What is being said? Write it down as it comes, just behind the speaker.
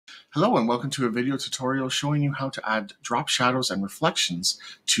Hello and welcome to a video tutorial showing you how to add drop shadows and reflections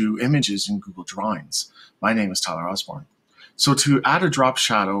to images in Google Drawings. My name is Tyler Osborne. So to add a drop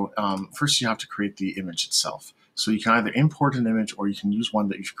shadow, first you have to create the image itself. So you can either import an image or you can use one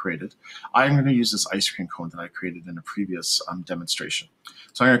that you've created. I'm going to use this ice cream cone that I created in a previous demonstration.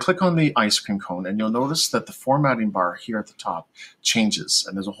 So I'm going to click on the ice cream cone and you'll notice that the formatting bar here at the top changes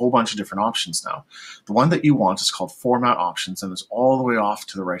and there's a whole bunch of different options now. The one that you want is called Format Options and it's all the way off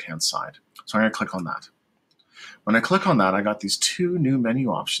to the right hand side. So I'm going to click on that. When I click on that, I got these two new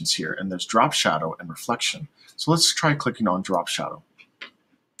menu options here and there's Drop Shadow and Reflection. So let's try clicking on Drop Shadow.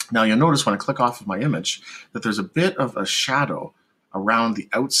 Now you'll notice when I click off of my image that there's a bit of a shadow around the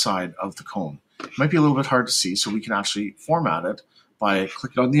outside of the cone. It might be a little bit hard to see, so we can actually format it by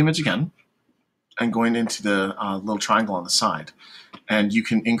clicking on the image again and going into the little triangle on the side. And you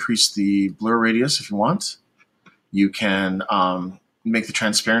can increase the blur radius if you want. You can make the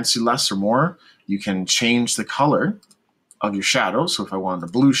transparency less or more. You can change the color of your shadow. So if I wanted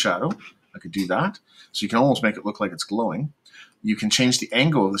a blue shadow, I could do that. So you can almost make it look like it's glowing. You can change the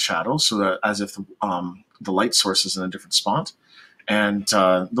angle of the shadow so that as if the light source is in a different spot. And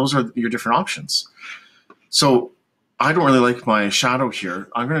those are your different options. So I don't really like my shadow here.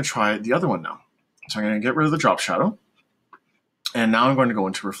 I'm going to try the other one now. So I'm going to get rid of the drop shadow. And now I'm going to go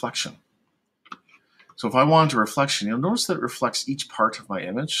into reflection. So if I want a reflection, you'll notice that it reflects each part of my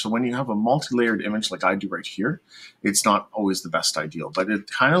image. So when you have a multi-layered image like I do right here, it's not always the best ideal, but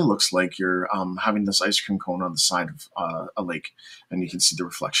it kind of looks like you're having this ice cream cone on the side of a lake and you can see the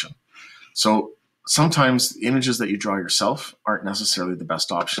reflection. So sometimes the images that you draw yourself aren't necessarily the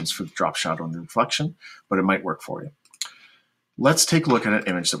best options for the drop shadow and the reflection, but it might work for you. Let's take a look at an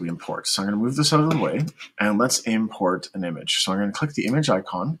image that we import. So I'm going to move this out of the way and let's import an image. So I'm going to click the image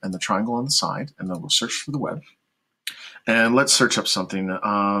icon and the triangle on the side and then we'll search for the web. And let's search up something.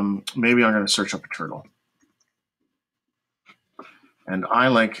 Maybe I'm going to search up a turtle. And I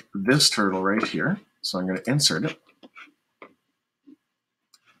like this turtle right here. So I'm going to insert it.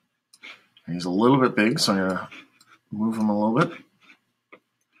 And he's a little bit big, so I'm going to move him a little bit.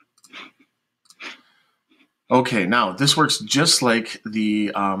 Okay, now this works just like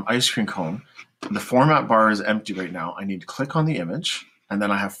the ice cream cone. The format bar is empty right now. I need to click on the image, and then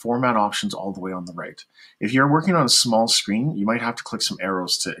I have format options all the way on the right. If you're working on a small screen, you might have to click some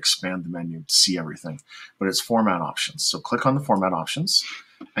arrows to expand the menu to see everything, but it's format options. So click on the format options,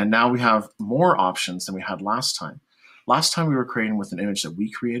 and now we have more options than we had last time. Last time we were creating with an image that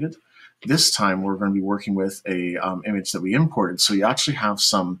we created. This time we're going to be working with a image that we imported, so you actually have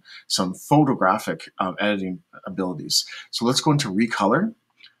some photographic editing abilities. So let's go into recolor,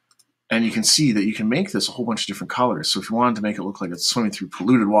 and you can see that you can make this a whole bunch of different colors. So if you wanted to make it look like it's swimming through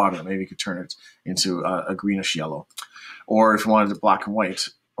polluted water, maybe you could turn it into a greenish yellow. Or if you wanted it black and white,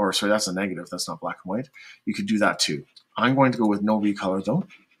 or sorry, that's a negative, that's not black and white, you could do that too. I'm going to go with no recolor though.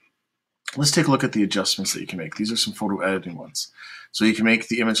 Let's take a look at the adjustments that you can make. These are some photo editing ones. So you can make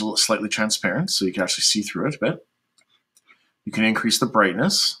the image a little slightly transparent so you can actually see through it a bit. You can increase the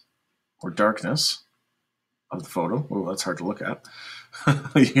brightness or darkness of the photo. Oh, that's hard to look at.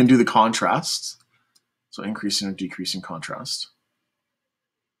 You can do the contrast. So increasing or decreasing contrast.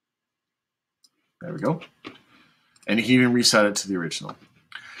 There we go. And you can even reset it to the original.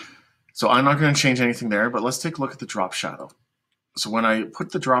 So I'm not going to change anything there, but let's take a look at the drop shadow. So when I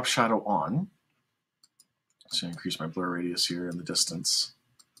put the drop shadow on, so increase my blur radius here and the distance.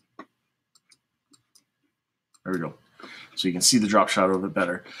 There we go. So you can see the drop shadow a bit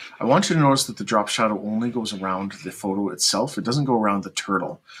better. I want you to notice that the drop shadow only goes around the photo itself. It doesn't go around the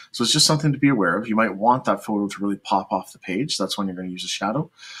turtle. So it's just something to be aware of. You might want that photo to really pop off the page. That's when you're going to use a shadow.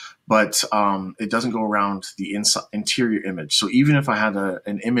 But it doesn't go around the interior image. So even if I had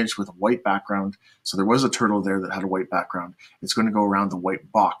an image with a white background, so there was a turtle there that had a white background, it's going to go around the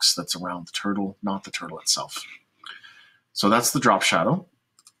white box that's around the turtle, not the turtle itself. So that's the drop shadow.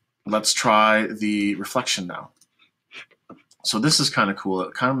 Let's try the reflection now. So this is kind of cool.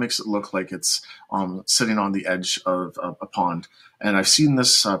 It kind of makes it look like it's sitting on the edge of a pond. And I've seen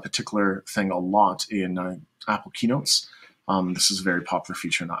this particular thing a lot in Apple Keynotes. This is a very popular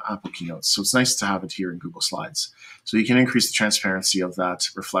feature in Apple Keynotes. So it's nice to have it here in Google Slides. So you can increase the transparency of that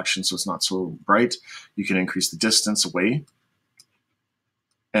reflection so it's not so bright. You can increase the distance away.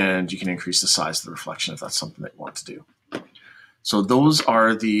 And you can increase the size of the reflection if that's something that you want to do. So those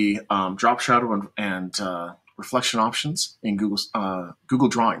are the drop shadow and reflection options in Google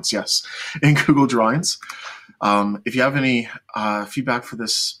Drawings. Yes, in Google Drawings. If you have any feedback for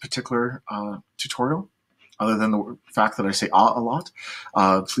this particular tutorial, other than the fact that I say a lot,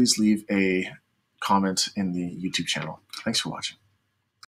 please leave a comment in the YouTube channel. Thanks for watching.